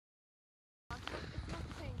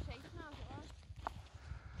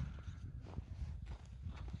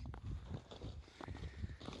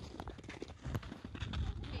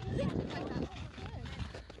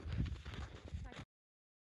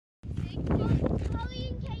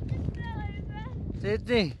Did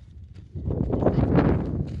they?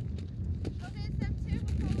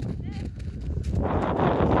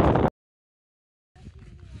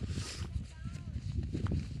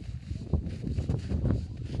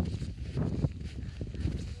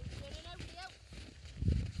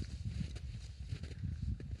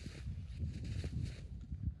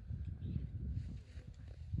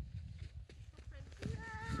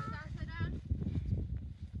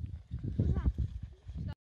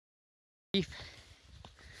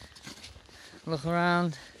 Look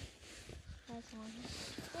around.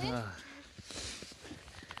 Oh.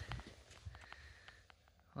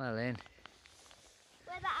 Well in.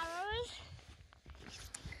 Where the arrow is?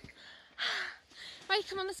 Right,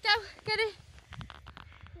 come on, let's go. Get it.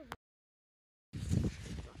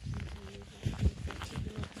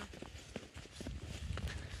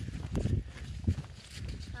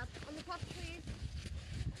 On the pot, please.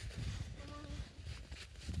 Come on.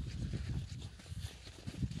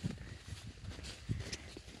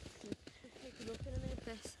 Let's take a look in a minute,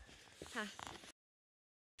 this.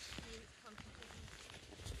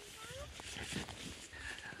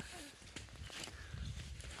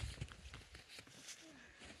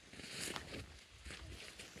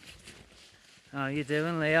 How you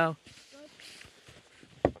doing, Leo?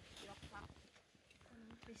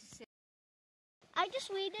 I just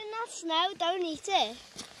read in that snow, don't eat it.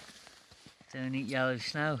 Don't eat yellow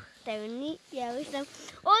snow. Don't eat yellow snow.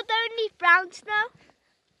 Or don't eat brown snow.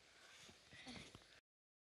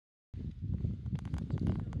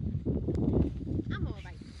 I'm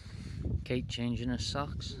alright. Kate changing her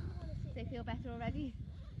socks. They feel better already.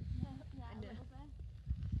 Yeah, a little bit.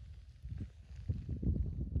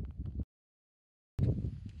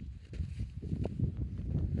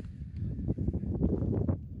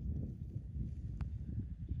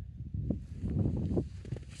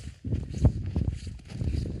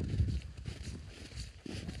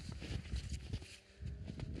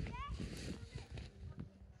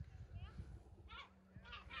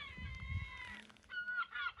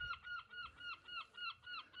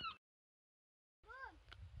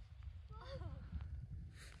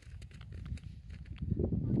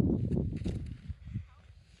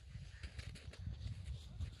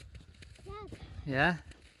 Yeah?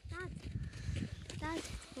 Dad,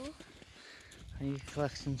 cool. Are you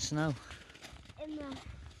collecting snow? In the...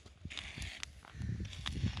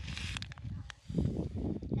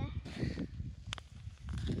 Yeah.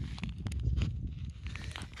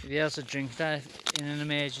 You'll be able to drink that in an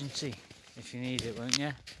emergency if you need it, won't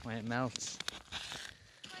you? When it melts.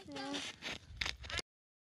 Yeah.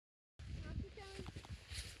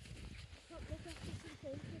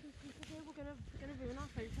 We're gonna ruin our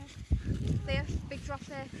photo. There, big drop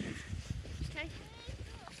there. Okay.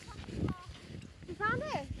 You found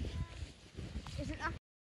it? Is it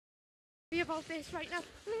actually about this right now?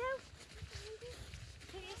 Leo?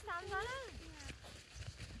 Can you stand on it?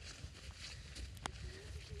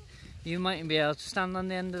 You mightn't be able to stand on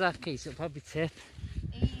the end of that, Kate. It'll probably tip.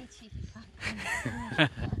 You cheeky fuck.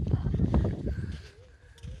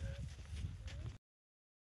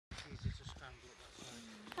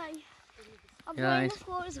 Hi. I'm Yeah, playing right. the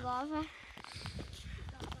floor as well.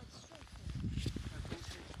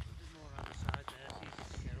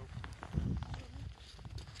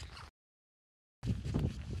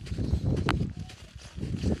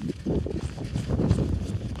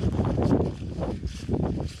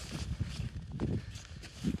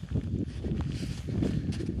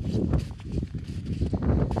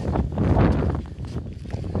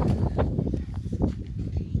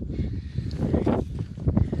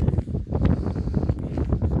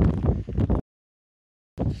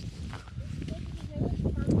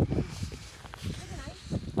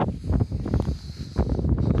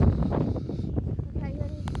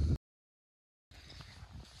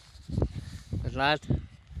 Good lad.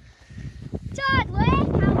 Dad, where?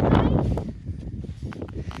 How high?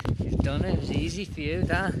 You've done it. It was easy for you,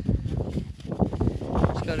 Dan.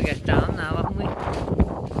 Just got to get down now, haven't we?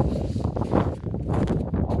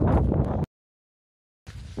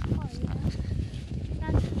 Oh, yeah.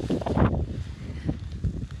 Dad.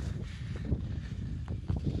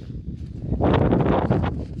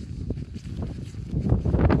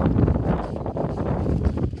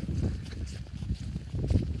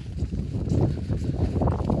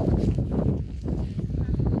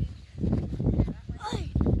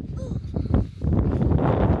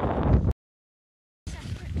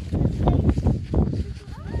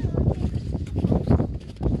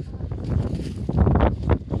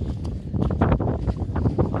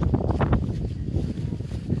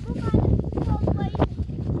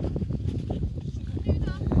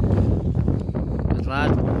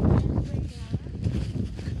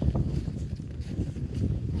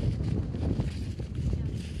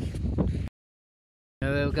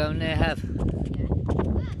 we're going there, Have.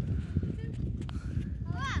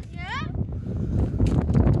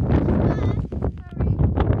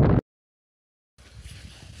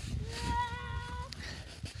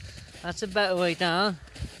 That's a better way down.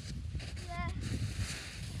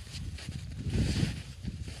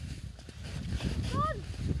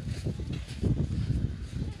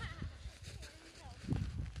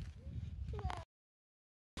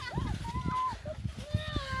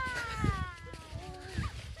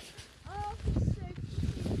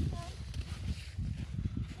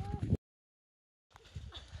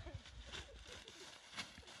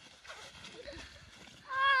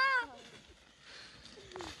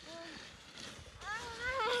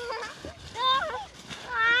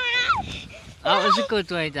 That was a good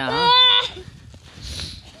way down. I'm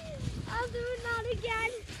doing that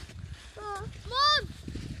again. Oh. Mum!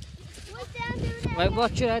 What's down doing it? Right,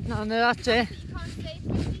 watch your head on there, that's it. You can't stay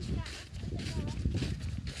for you can get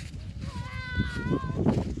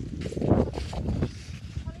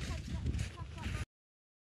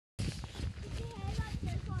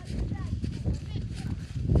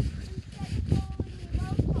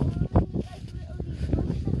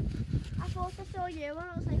I thought I saw you when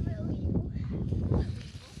I was like little eagle.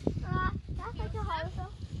 That's like a horror film.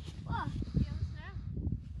 What? be on the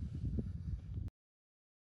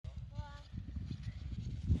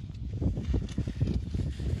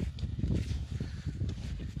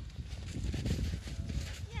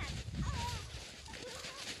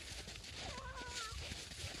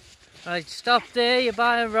snow. Right, stop there, you're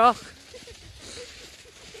by a rock.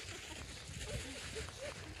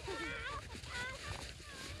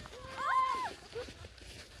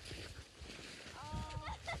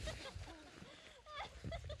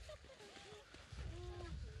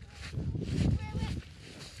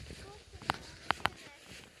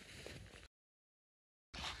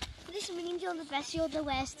 This means you're the best, you're the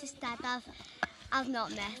worstest dad I've not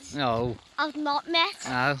met. No, I've not met.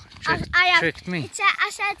 no, tricked me. I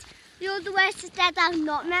said you're the worstest dad I've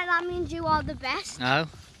not met. That means you are the best. No,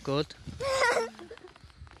 good. We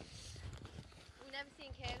never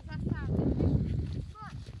seen caves last time.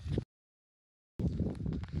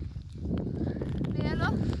 Yeah,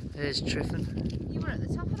 look. There's Triffin. You were at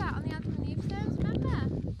the top of that on the Adam and Eve stones, remember?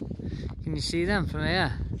 Can you see them from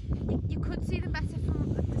here? You could see them better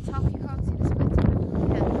from the top. You can't see the split of them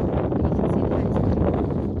from here. But you can see them better.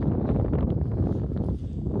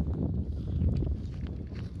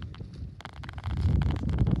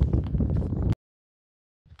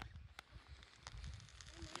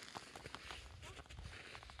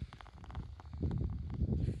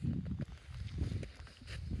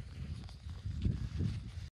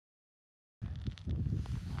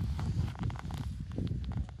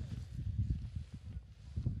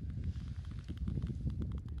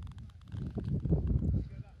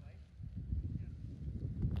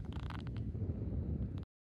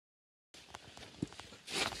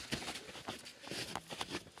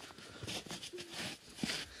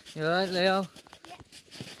 You alright, Leo?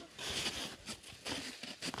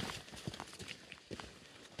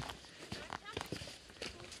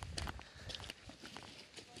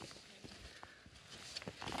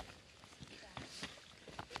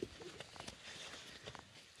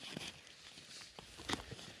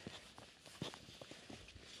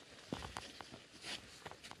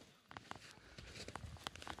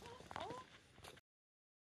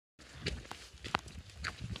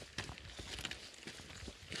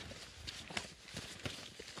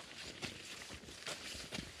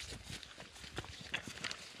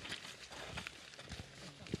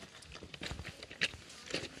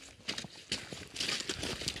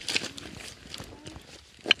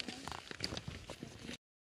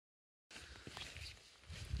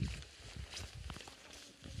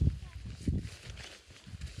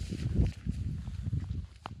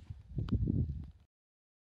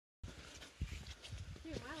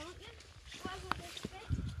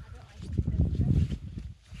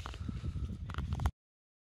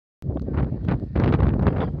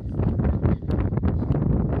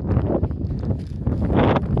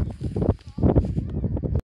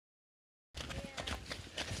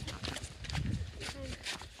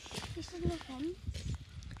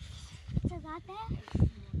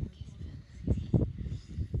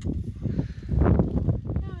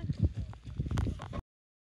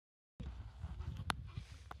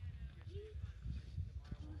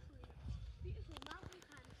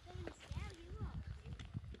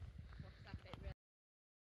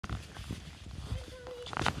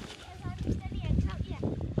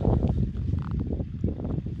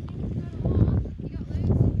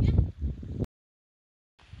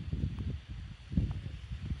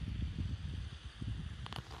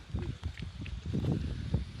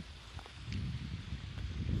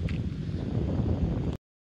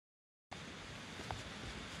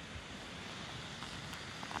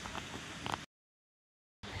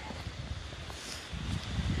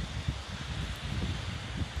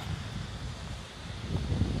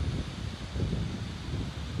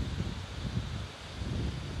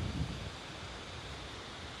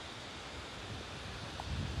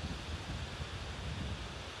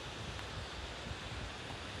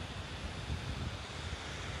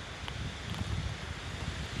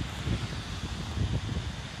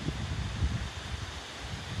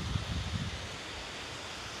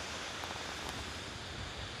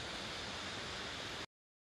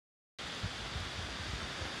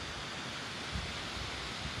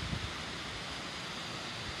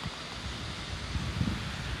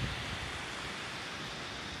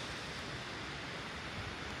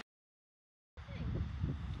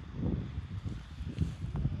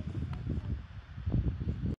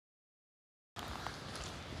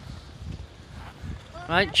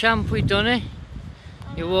 Right, champ, we've done it.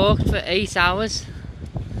 You walked for 8 hours.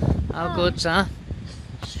 How good's that?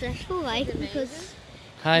 Stressful, right? Because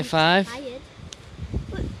High five. tired.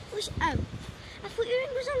 But I thought your ring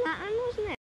was on that angle.